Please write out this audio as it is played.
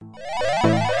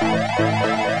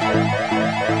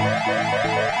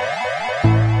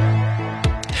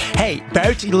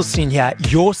Garrett Edelstein here,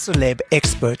 your celeb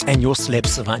expert and your celeb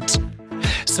savant.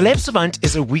 Celeb Savant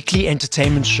is a weekly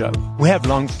entertainment show. We have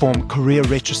long-form career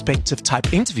retrospective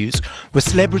type interviews with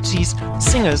celebrities,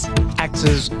 singers,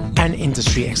 actors, and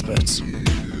industry experts.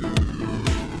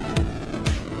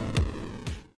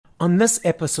 On this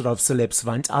episode of Celeb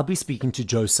Savant, I'll be speaking to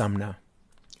Joe Sumner.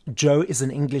 Joe is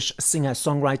an English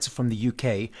singer-songwriter from the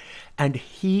UK, and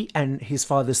he and his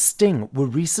father Sting were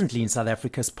recently in South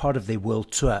Africa as part of their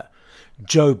world tour,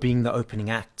 Joe being the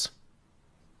opening act.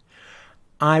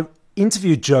 I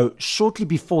interviewed Joe shortly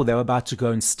before they were about to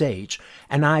go on stage,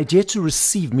 and I had yet to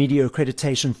receive media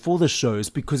accreditation for the shows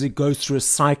because it goes through a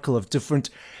cycle of different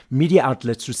media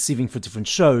outlets receiving for different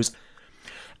shows.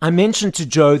 I mentioned to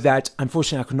Joe that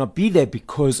unfortunately I could not be there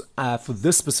because for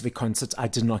this specific concert I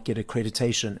did not get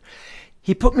accreditation.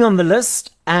 He put me on the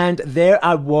list, and there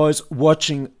I was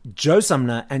watching Joe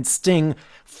Sumner and Sting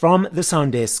from the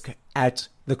sound desk at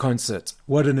the concert.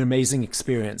 What an amazing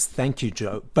experience. Thank you,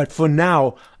 Joe. But for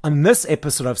now, on this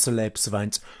episode of Celeb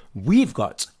Savant, we've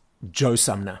got Joe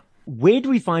Sumner. Where do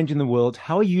we find you in the world?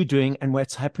 How are you doing, and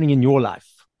what's happening in your life?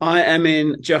 I am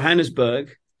in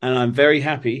Johannesburg, and I'm very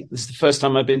happy. This is the first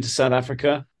time I've been to South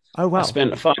Africa. Oh, wow. I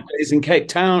spent 5 days in Cape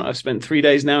Town. I've spent 3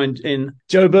 days now in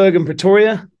Joburg and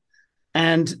Pretoria,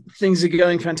 and things are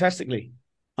going fantastically.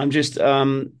 I'm just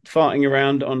farting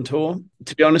around on tour.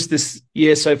 To be honest, this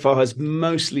year so far has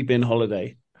mostly been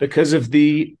holiday. Because of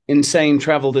the insane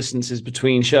travel distances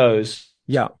between shows,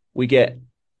 we get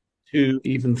 2,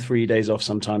 even 3 days off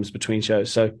sometimes between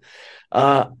shows. So,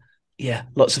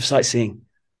 lots of sightseeing.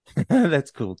 That's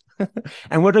cool.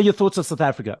 And what are your thoughts of South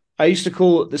Africa? I used to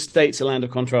call the States a land of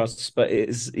contrasts, but it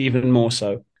is even more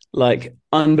so. Like,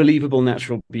 unbelievable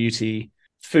natural beauty.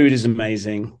 Food is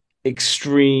amazing.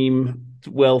 Extreme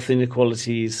wealth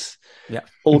inequalities. Yeah.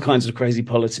 All kinds of crazy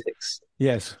politics.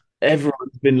 Yes.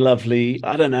 Everyone's been lovely.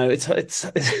 I don't know.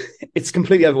 It's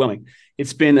completely overwhelming.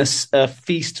 It's been a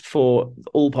feast for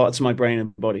all parts of my brain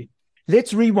and body.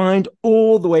 Let's rewind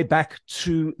all the way back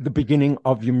to the beginning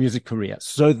of your music career.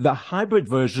 So the hybrid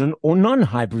version or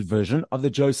non-hybrid version of the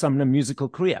Joe Sumner musical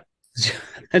career.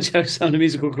 Joe Sumner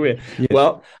musical career. Yes.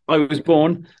 Well, I was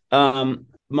born.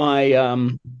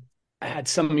 I had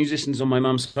some musicians on my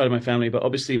mum's side of my family, but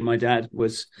obviously my dad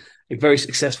was a very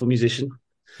successful musician.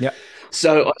 Yeah.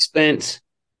 So I spent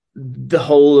the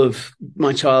whole of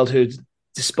my childhood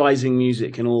despising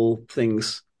music and all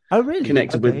things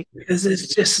connected with it. Because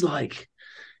it's just like,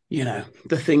 the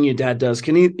thing your dad does.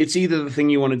 It's either the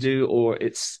thing you want to do or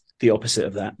it's the opposite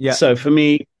of that. Yeah. So for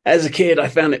me, as a kid, I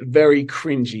found it very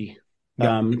cringy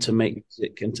to make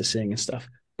music and to sing and stuff.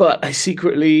 But I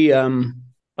secretly...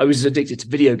 I was addicted to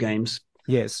video games.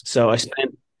 Yes. So I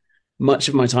spent much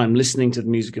of my time listening to the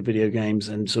music of video games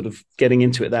and sort of getting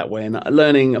into it that way and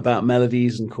learning about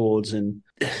melodies and chords and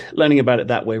learning about it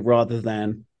that way rather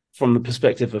than from the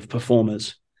perspective of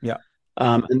performers. Yeah.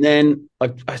 And then I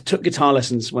took guitar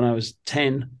lessons when I was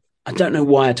 10. I don't know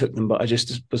why I took them, but I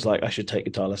just was like, I should take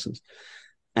guitar lessons.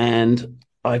 And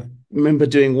I remember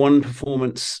doing one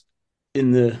performance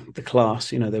in the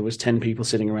class. There was 10 people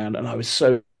sitting around, and I was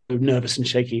so nervous and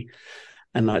shaky,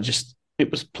 and it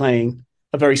was playing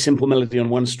a very simple melody on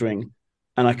one string,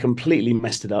 and I completely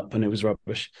messed it up, and it was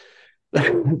rubbish.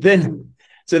 Then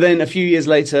a few years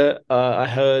later, I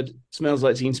heard "Smells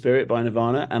Like Teen Spirit" by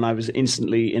Nirvana, and I was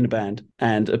instantly in a band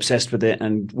and obsessed with it,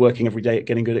 and working every day at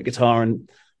getting good at guitar, and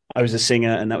I was a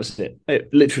singer, and that was it.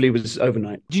 It literally was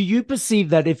overnight. Do you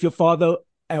perceive that if your father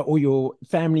or your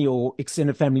family or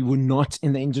extended family were not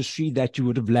in the industry, that you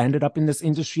would have landed up in this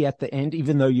industry at the end,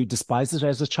 even though you despised it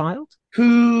as a child?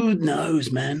 Who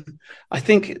knows, man? I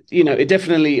think, it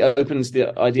definitely opens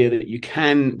the idea that you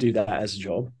can do that as a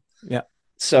job. Yeah.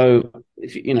 So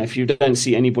if you don't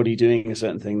see anybody doing a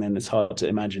certain thing, then it's hard to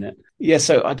imagine it. Yeah.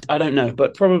 So I don't know,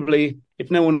 but probably if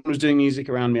no one was doing music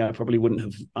around me, I probably wouldn't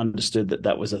have understood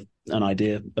that was an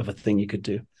idea of a thing you could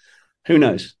do. Who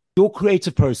knows? Your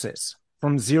creative process,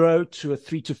 from 0 to a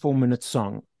 3 to 4 minute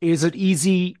song. Is it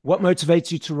easy? What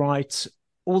motivates you to write?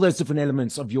 All those different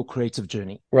elements of your creative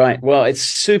journey. Right. Well, it's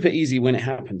super easy when it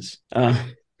happens.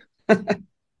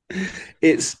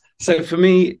 So for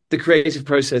me, the creative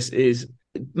process is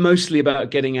mostly about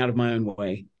getting out of my own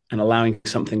way and allowing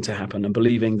something to happen and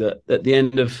believing that at the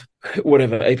end of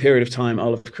a period of time,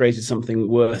 I'll have created something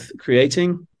worth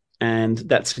creating. And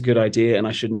that's a good idea. And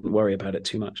I shouldn't worry about it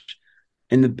too much.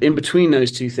 In between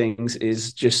those two things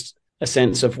is just a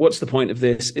sense of what's the point of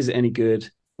this? Is it any good?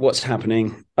 What's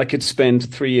happening? I could spend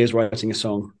 3 years writing a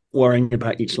song, worrying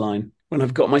about each line. When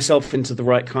I've got myself into the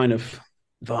right kind of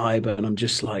vibe and I'm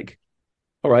just like,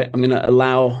 all right, I'm going to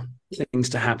allow things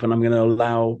to happen. I'm going to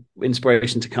allow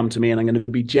inspiration to come to me, and I'm going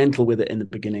to be gentle with it in the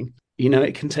beginning. You know,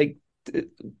 it can take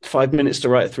 5 minutes to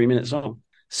write a 3 minute song.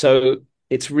 So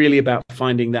it's really about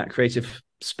finding that creative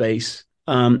space,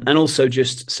 and also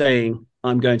just saying,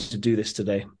 I'm going to do this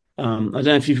today. I don't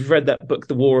know if you've read that book,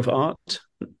 The War of Art.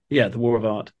 Yeah, The War of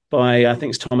Art by, I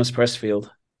think it's Thomas Pressfield.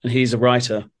 And he's a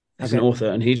writer, he's an Okay. author.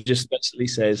 And he just basically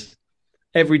says,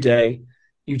 every day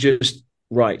you just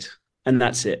write, and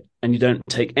that's it. And you don't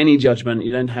take any judgment.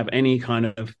 You don't have any kind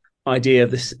of idea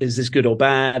of this, is this good or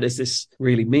bad? Is this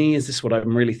really me? Is this what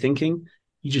I'm really thinking?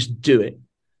 You just do it.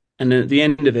 And then at the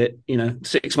end of it,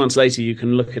 6 months later, you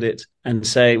can look at it and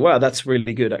say, wow, that's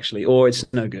really good, actually, or it's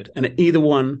no good. And either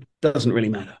one doesn't really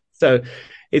matter. So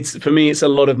for me, it's a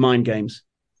lot of mind games.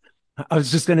 I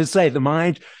was just going to say the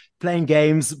mind playing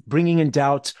games, bringing in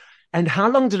doubt. And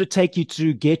how long did it take you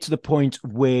to get to the point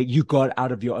where you got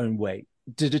out of your own way?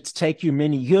 Did it take you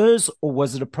many years, or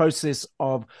was it a process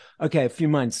of, okay, a few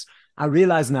months? I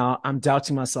realize now I'm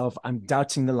doubting myself. I'm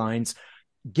doubting the lines.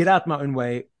 Get out my own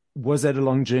way. Was that a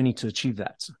long journey to achieve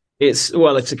that? It's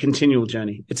a continual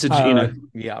journey.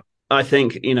 Yeah. I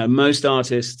think, most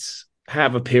artists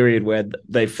have a period where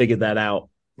they've figured that out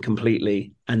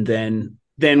completely. And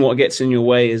then what gets in your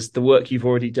way is the work you've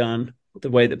already done, the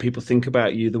way that people think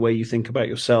about you, the way you think about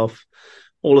yourself.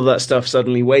 All of that stuff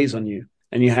suddenly weighs on you,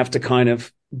 and you have to kind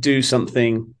of do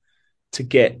something to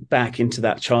get back into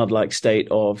that childlike state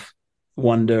of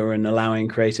wonder and allowing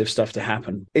creative stuff to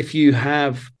happen. If you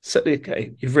have,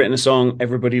 okay, you've written a song,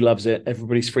 everybody loves it,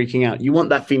 everybody's freaking out. You want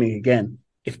that feeling again.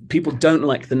 If people don't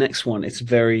like the next one,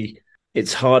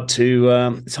 it's hard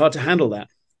to handle that.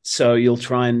 So you'll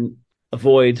try and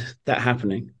avoid that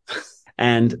happening.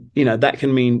 And, that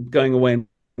can mean going away and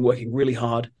working really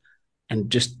hard and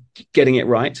just getting it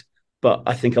right. But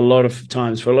I think a lot of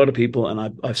times for a lot of people,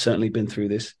 and I've certainly been through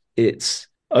this, it's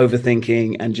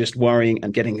overthinking and just worrying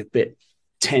and getting a bit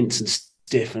tense and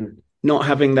stiff and not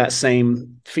having that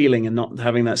same feeling and not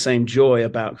having that same joy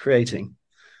about creating.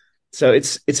 So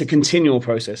it's a continual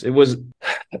process. It was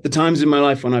at the times in my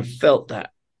life when I felt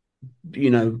that,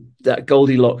 that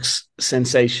Goldilocks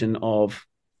sensation of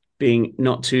being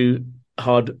not too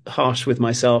harsh with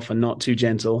myself and not too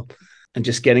gentle, and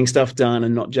just getting stuff done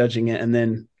and not judging it, and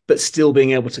then but still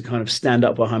being able to kind of stand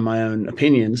up behind my own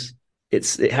opinions.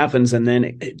 It happens, and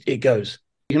then it goes.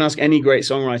 You can ask any great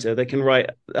songwriter; they can write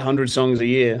 100 songs a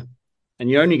year, and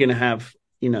you're only going to have,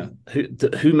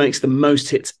 who makes the most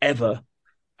hits ever.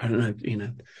 I don't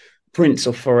know, Prince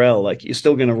or Pharrell. Like, you're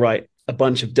still going to write a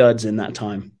bunch of duds in that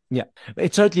time. Yeah, I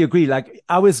totally agree. Like,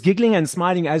 I was giggling and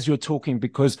smiling as you're talking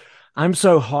because I'm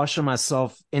so harsh on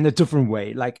myself in a different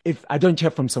way. Like, if I don't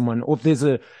hear from someone, or if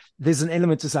there's an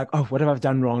element that's like, oh, what have I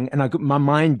done wrong? And my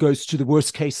mind goes to the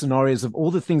worst case scenarios of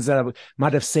all the things that I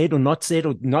might have said or not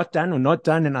done or not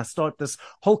done. And I start this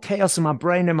whole chaos in my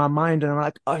brain and my mind. And I'm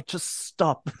like, oh, just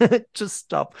stop, just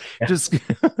stop, Yeah. just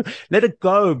let it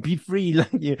go, be free.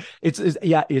 Like,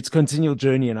 it's continual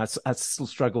journey. And I still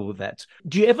struggle with that.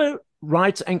 Do you ever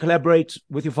write and collaborate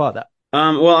with your father?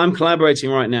 Well, I'm collaborating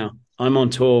right now. I'm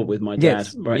on tour with my dad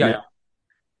Yes. right Yeah.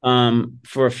 now,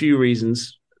 for a few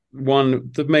reasons. One,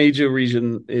 the major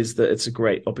reason is that it's a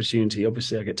great opportunity.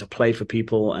 Obviously, I get to play for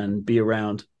people and be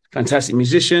around fantastic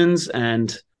musicians,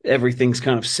 and everything's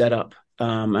kind of set up.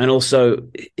 And also,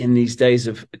 in these days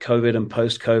of COVID and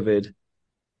post-COVID,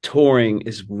 touring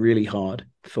is really hard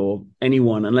for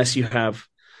anyone unless you have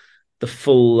the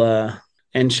full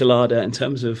enchilada in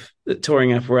terms of the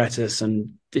touring apparatus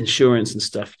and insurance and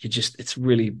stuff. It's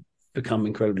really become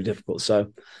incredibly difficult.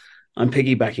 So I'm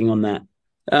piggybacking on that.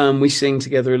 We sing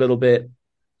together a little bit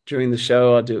during the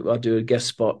show. I'll do a guest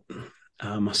spot.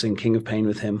 I sing King of Pain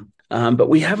with him. But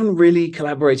we haven't really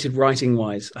collaborated writing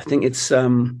wise. I think it's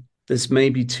there's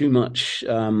maybe too much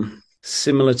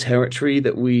similar territory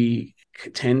that we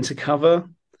tend to cover,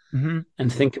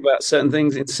 and think about certain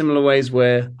things in similar ways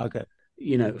where, Okay.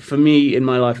 For me in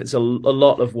my life, it's a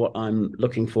lot of what I'm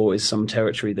looking for is some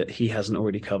territory that he hasn't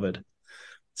already covered.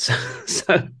 So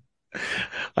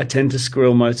I tend to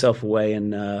squirrel myself away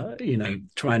and,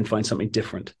 try and find something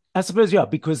different. I suppose, yeah,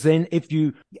 because then if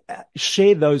you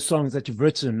share those songs that you've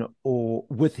written or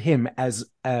with him as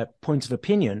a point of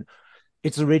opinion,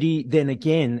 it's already then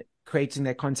again creating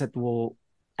that concept. Well,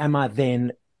 am I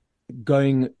then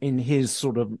going in his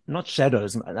sort of, not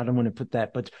shadows, I don't want to put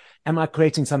that, but am I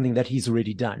creating something that he's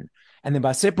already done? And then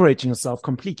by separating yourself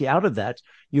completely out of that,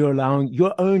 you're allowing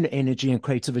your own energy and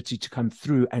creativity to come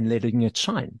through and letting it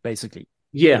shine, basically.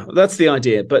 Yeah, that's the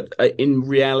idea. But in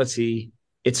reality,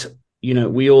 it's,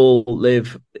 we all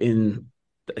live in,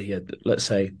 let's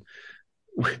say,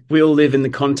 we all live in the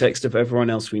context of everyone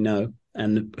else we know.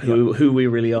 and Yeah. who we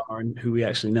really are and who we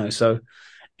actually know. So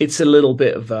it's a little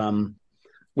bit of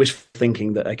wishful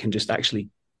thinking that I can just actually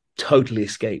totally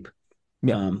escape.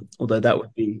 Yeah. Although that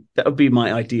would be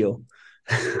my ideal.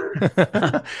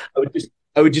 I would just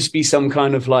I would just be some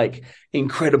kind of like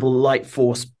incredible light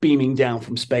force beaming down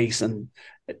from space, and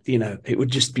it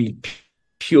would just be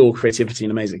pure creativity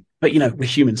and amazing. But we're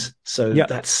humans, so Yeah.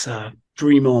 that's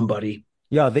dream on, buddy.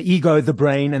 Yeah. The ego, the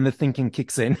brain, and the thinking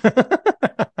kicks in.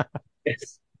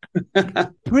 Yes.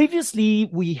 Previously,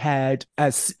 we had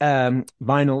as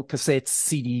vinyl, cassettes,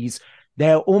 CDs.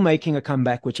 They're all making a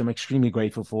comeback, which I'm extremely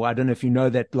grateful for. I don't know if you know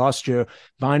that last year,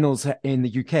 vinyls in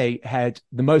the UK had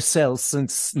the most sales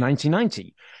since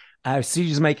 1990.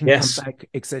 CDs making a Yes. comeback,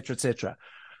 etc., etc.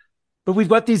 But we've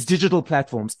got these digital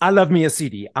platforms. I love me a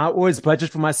CD. I always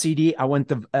budget for my CD. I want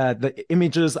the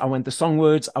images. I want the song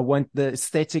words. I want the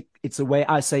aesthetic. It's a way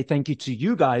I say thank you to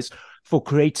you guys for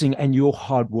creating and your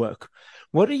hard work.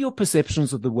 What are your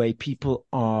perceptions of the way people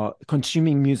are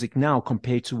consuming music now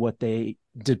compared to what they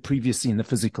did previously in the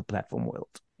physical platform world?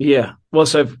 Yeah. Well,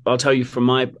 so I'll tell you from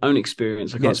my own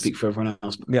experience. I can't Yes. speak for everyone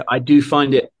else, but Yeah. I do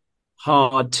find it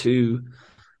hard to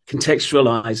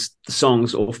contextualize the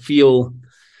songs or feel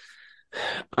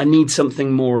I need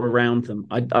something more around them.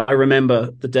 I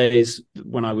remember the days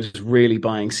when I was really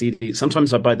buying CDs.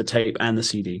 Sometimes I buy the tape and the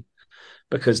CD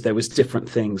because there was different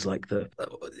things like the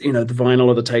vinyl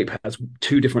or the tape has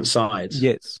two different sides.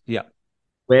 Yes. Yeah.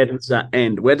 Where does that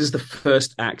end? Where does the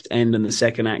first act end and the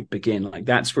second act begin? Like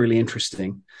that's really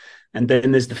interesting. And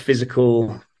then there's the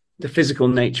physical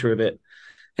nature of it.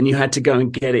 And you had to go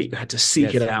and get it. You had to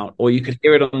seek Yes. it out, or you could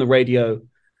hear it on the radio,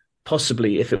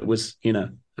 possibly if it was, a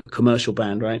commercial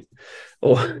band, right?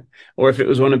 Or if it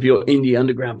was one of your indie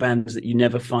underground bands that you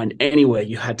never find anywhere,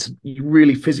 you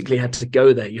really physically had to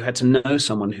go there. You had to know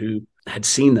someone who had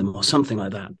seen them or something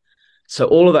like that. So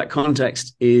all of that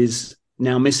context is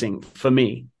now missing for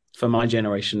me, for my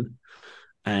generation.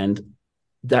 And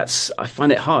I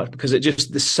find it hard because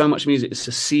there's so much music. It's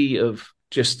a sea of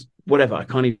just whatever. I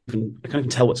can't even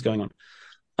tell what's going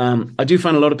on. I do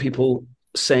find a lot of people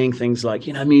saying things like,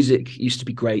 music used to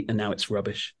be great and now it's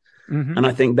rubbish. Mm-hmm. And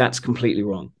I think that's completely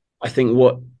wrong. I think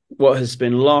what has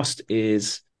been lost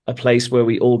is a place where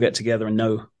we all get together and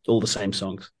know all the same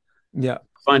songs. Yeah.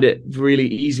 I find it really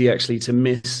easy actually to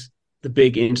miss the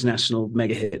big international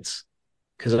mega hits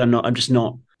because I'm not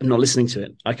listening to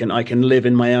it. I can live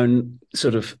in my own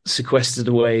sort of sequestered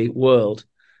away world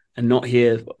and not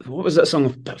hear what was that song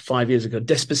about 5 years ago?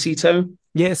 Despacito?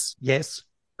 Yes. Yes.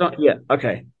 Oh, yeah,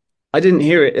 okay. I didn't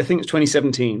hear it. I think it's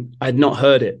 2017. I had not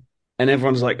heard it. And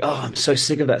everyone's like, oh, I'm so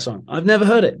sick of that song. I've never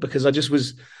heard it because I just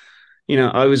was,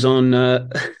 I was on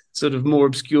sort of more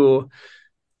obscure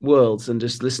worlds and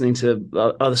just listening to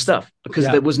other stuff because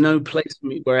Yeah. there was no place for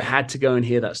me where I had to go and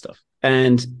hear that stuff.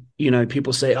 And,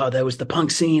 people say, oh, there was the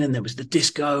punk scene and there was the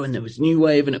disco and there was new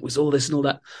wave and it was all this and all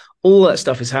that. All that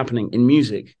stuff is happening in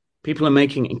music. People are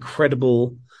making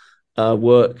incredible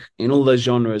work in all those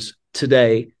genres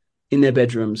today in their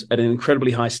bedrooms at an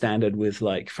incredibly high standard with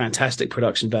like fantastic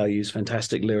production values,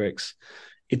 fantastic lyrics.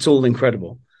 It's all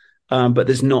incredible. But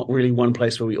there's not really one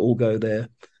place where we all go there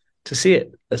to see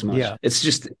it as much. Yeah.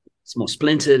 It's more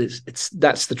splintered.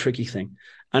 That's the tricky thing.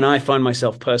 And I find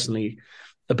myself personally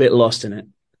a bit lost in it.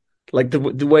 Like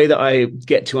the way that I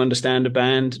get to understand a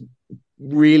band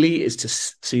really is to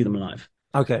see them live.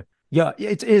 Okay. Yeah,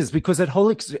 it is because that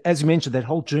whole, as you mentioned, that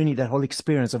whole journey, that whole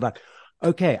experience of like,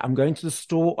 okay, I'm going to the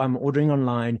store, I'm ordering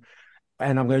online,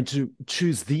 and I'm going to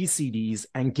choose these CDs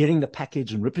and getting the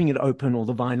package and ripping it open or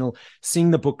the vinyl,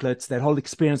 seeing the booklets, that whole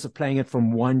experience of playing it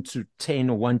from 1 to 10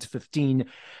 or 1 to 15.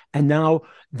 And now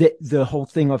the whole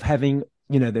thing of having,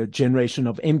 the generation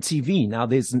of MTV. Now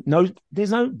there's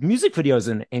no music videos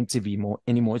in MTV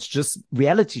anymore. It's just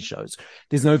reality shows.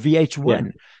 There's no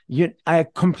VH1. I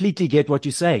completely get what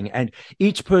you're saying. And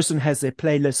each person has their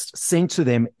playlist sent to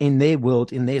them in their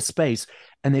world, in their space.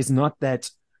 And there's not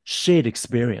that shared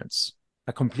experience.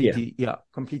 I completely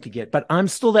get. But I'm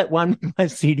still that one with my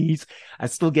CDs. I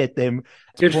still get them.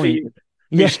 Good for you.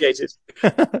 Yeah. Appreciate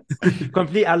it.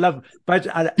 Complete. I love, but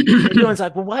everyone's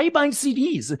like, well, why are you buying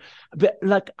CDs? But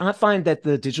like, I find that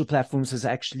the digital platforms has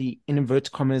actually, in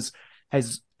inverted commas,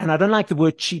 has And I don't like the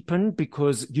word cheapen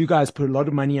because you guys put a lot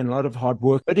of money and a lot of hard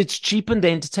work, but it's cheapened the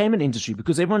entertainment industry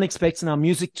because everyone expects now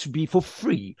music to be for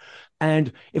free.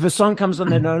 And if a song comes on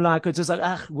they don't like, it's just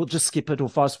like, we'll just skip it or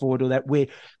fast forward or that. Where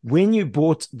when you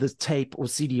bought the tape or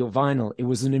CD or vinyl, it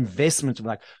was an investment of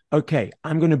like, okay,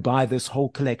 I'm going to buy this whole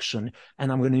collection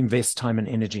and I'm going to invest time and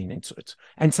energy into it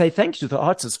and say thank you to the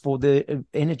artists for the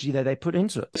energy that they put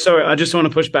into it. Sorry, I just want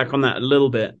to push back on that a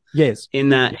little bit. Yes. In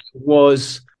that it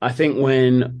was, I think,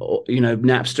 when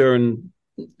Napster and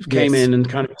came in and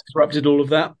kind of disrupted all of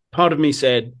that. Part of me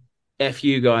said, "F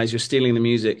you guys, you're stealing the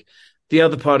music." The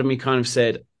other part of me kind of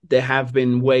said, there have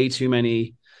been way too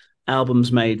many albums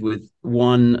made with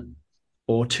one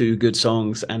or two good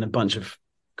songs and a bunch of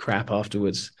crap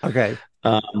afterwards. Okay.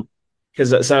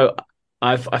 Because so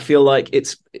I feel like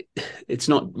it's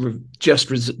not just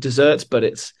desserts, but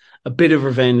it's a bit of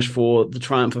revenge for the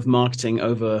triumph of marketing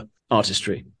over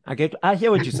artistry. I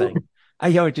hear what you're saying.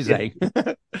 I hear what you're saying.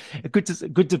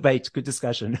 Good debate, good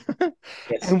discussion.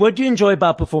 Yes. And what do you enjoy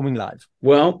about performing live?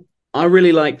 Well, I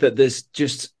really like that there's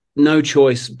just no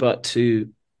choice but to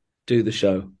do the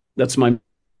show. That's my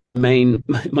main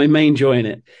joy in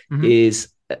it. Mm-hmm. Is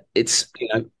it's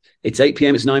 8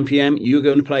 p.m., it's 9 p.m. You're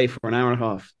going to play for an hour and a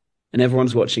half and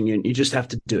everyone's watching you and you just have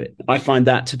to do it. I find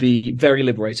that to be very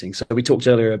liberating. So we talked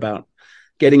earlier about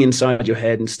getting inside your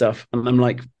head and stuff. And I'm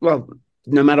like, well,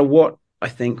 no matter what I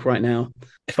think right now,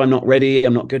 if I'm not ready,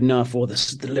 I'm not good enough, or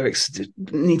the lyrics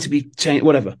need to be changed,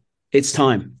 whatever. It's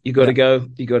time. You got to go.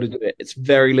 You got to do it. It's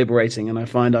very liberating. And I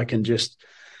find I can just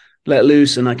let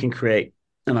loose and I can create.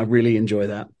 And I really enjoy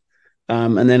that.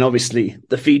 And then obviously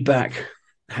the feedback,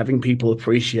 having people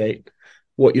appreciate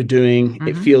what you're doing. Mm-hmm.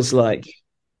 It feels like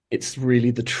it's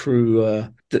really the true,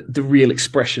 the real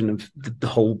expression of the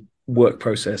whole work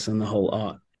process and the whole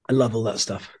art. I love all that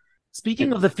stuff.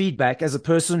 Speaking of the feedback, as a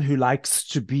person who likes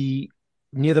to be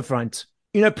near the front,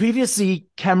 previously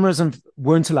cameras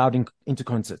weren't allowed into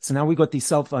concerts. So now we got these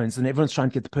cell phones and everyone's trying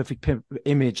to get the perfect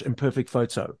image and perfect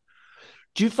photo.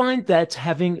 Do you find that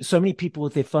having so many people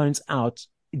with their phones out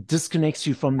disconnects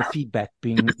you from the feedback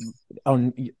being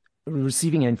on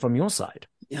receiving end from your side?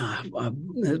 Yeah,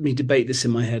 let me debate this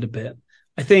in my head a bit.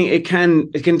 I think it can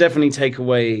definitely take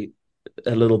away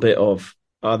a little bit of,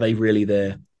 are they really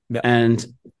there? Yeah. And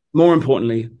more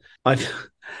importantly,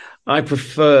 I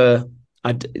prefer,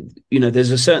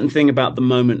 there's a certain thing about the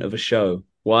moment of a show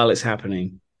while it's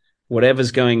happening,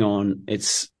 whatever's going on,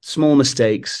 it's small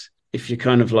mistakes. If you're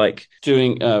kind of like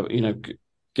doing,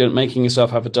 making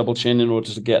yourself have a double chin in order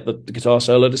to get the guitar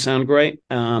solo to sound great.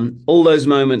 All those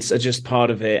moments are just part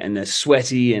of it, and they're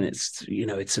sweaty, and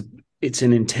it's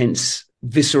an intense,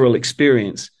 visceral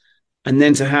experience. And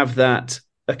then to have that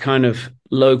a kind of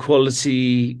low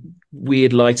quality,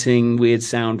 weird lighting, weird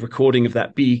sound recording of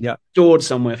that be stored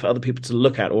somewhere for other people to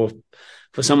look at, or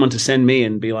for someone to send me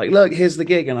and be like, "Look, here's the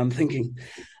gig," and I'm thinking,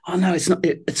 "Oh no, it's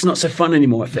not so fun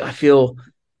anymore." I feel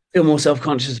more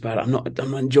self-conscious about it. I'm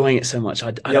not enjoying it so much.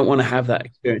 I don't want to have that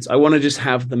experience. I want to just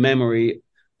have the memory,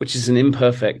 which is an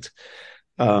imperfect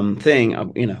thing. I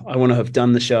want to have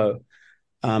done the show.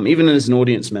 Even as an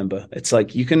audience member, it's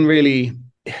like you can really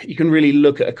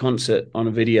look at a concert on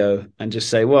a video and just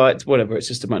say, well, it's whatever. It's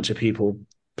just a bunch of people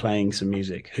playing some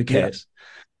music. Who cares? Yeah.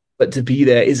 But to be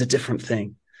there is a different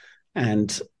thing.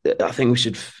 And I think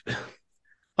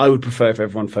I would prefer if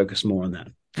everyone focused more on that.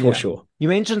 For sure. You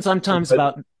mentioned sometimes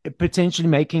about potentially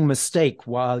making a mistake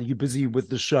while you're busy with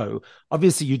the show.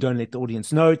 Obviously, you don't let the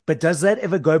audience know, but does that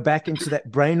ever go back into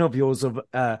that brain of yours of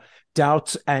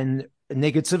doubt and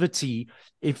negativity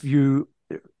if you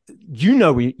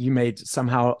made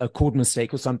somehow a chord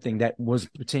mistake or something that was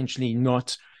potentially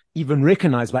not even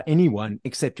recognized by anyone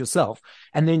except yourself?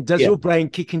 And then does your brain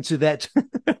kick into that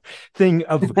thing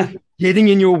of getting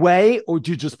in your way, or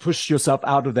do you just push yourself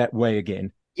out of that way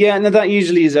again? Yeah, no, that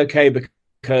usually is okay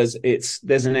because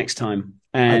there's a next time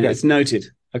and it's noted.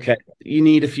 Okay, you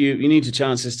need two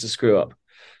chances to screw up,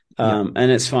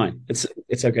 and it's fine. It's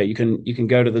okay. You can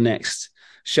go to the next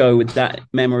show with that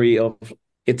memory of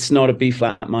it's not a B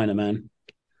flat minor, man.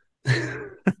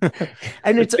 And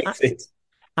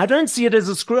I don't see it as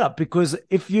a screw up, because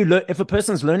if a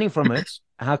person's learning from it,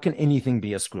 how can anything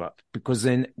be a screw up? Because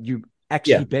then you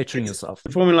actually bettering yourself.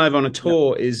 Performing live on a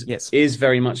tour is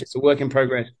very much, it's a work in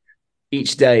progress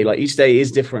each day. Like each day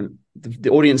is different. The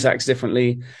audience acts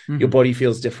differently. Mm-hmm. Your body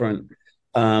feels different.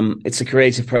 It's a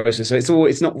creative process. So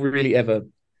it's not really ever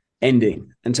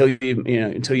ending until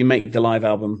you make the live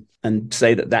album and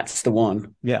say that that's the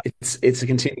one. Yeah. It's a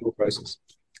continual process.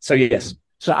 So yes.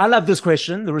 So I love this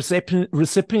question. The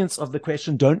recipients of the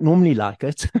question don't normally like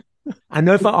it. I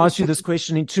know if I ask you this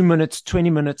question in 2 minutes, 20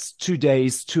 minutes, 2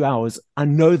 days, 2 hours, I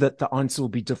know that the answer will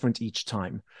be different each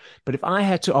time. But if I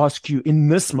had to ask you in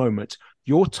this moment,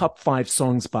 your top 5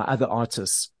 songs by other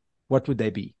artists, what would they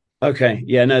be? Okay.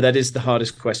 Yeah, no, that is the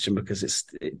hardest question because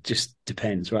it just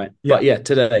depends, right? Yeah. But yeah,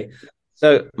 today.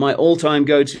 So my all-time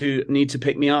go-to Need to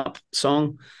Pick Me Up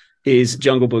song is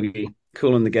Jungle Boogie,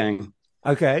 Cool and the Gang.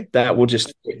 Okay. That will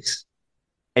just fix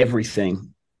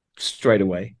everything straight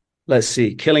away. Let's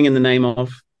see. Killing in the Name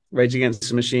of, Rage Against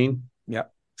the Machine. Yeah.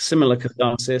 Similar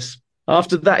catharsis.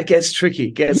 After that, it gets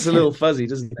tricky, gets a little fuzzy,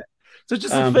 doesn't it? So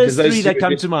just the Because first those three two that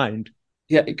come just, to mind.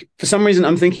 yeah, for some reason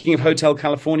I'm thinking of Hotel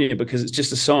California because it's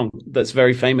just a song that's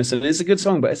very famous and it's a good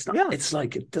song, but it's not. Yeah. It's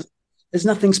like there's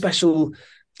nothing special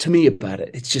to me about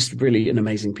it. It's just really an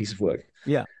amazing piece of work.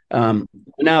 Yeah. Um,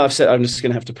 Now I've said I'm just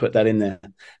going to have to put that in there.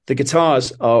 The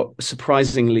guitars are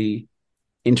surprisingly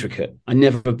intricate. I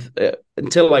never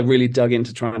until I really dug in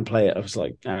to try and play it. I was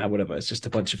like, whatever. It's just a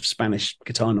bunch of Spanish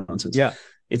guitar nonsense. Yeah.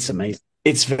 It's amazing.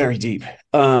 It's very deep.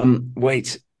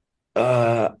 Wait.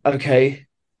 Okay.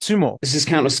 2 more. Does this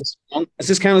count as a song? Does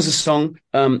this count as a song?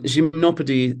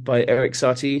 Gymnopédie by Eric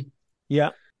Satie. Yeah.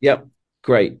 Yep.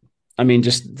 Great. I mean,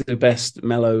 just the best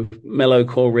mellow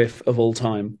core riff of all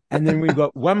time. And then we've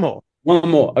got one more. One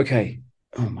more. Okay.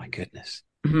 Oh my goodness.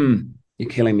 You're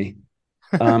killing me.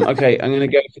 Okay, I'm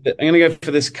gonna go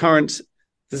for this current.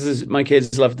 This is my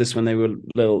kids loved this when they were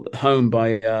little. Home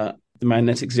by the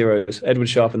Magnetic Zeros, Edward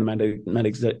Sharp and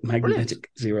the Magnetic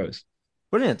Zeros.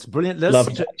 Brilliant. Brilliant list.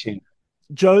 Love that tune.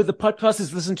 Joe, the podcast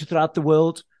is listened to throughout the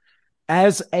world.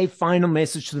 As a final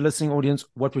message to the listening audience,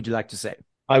 what would you like to say?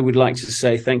 I would like to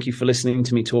say thank you for listening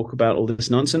to me talk about all this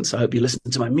nonsense. I hope you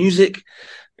listen to my music.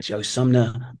 Joe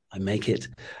Sumner, I make it.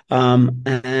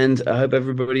 And I hope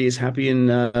everybody is happy and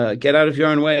get out of your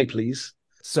own way, please.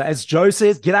 So as Joe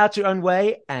says, get out your own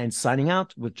way, and signing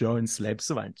out with Joe and Celeb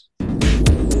Savant.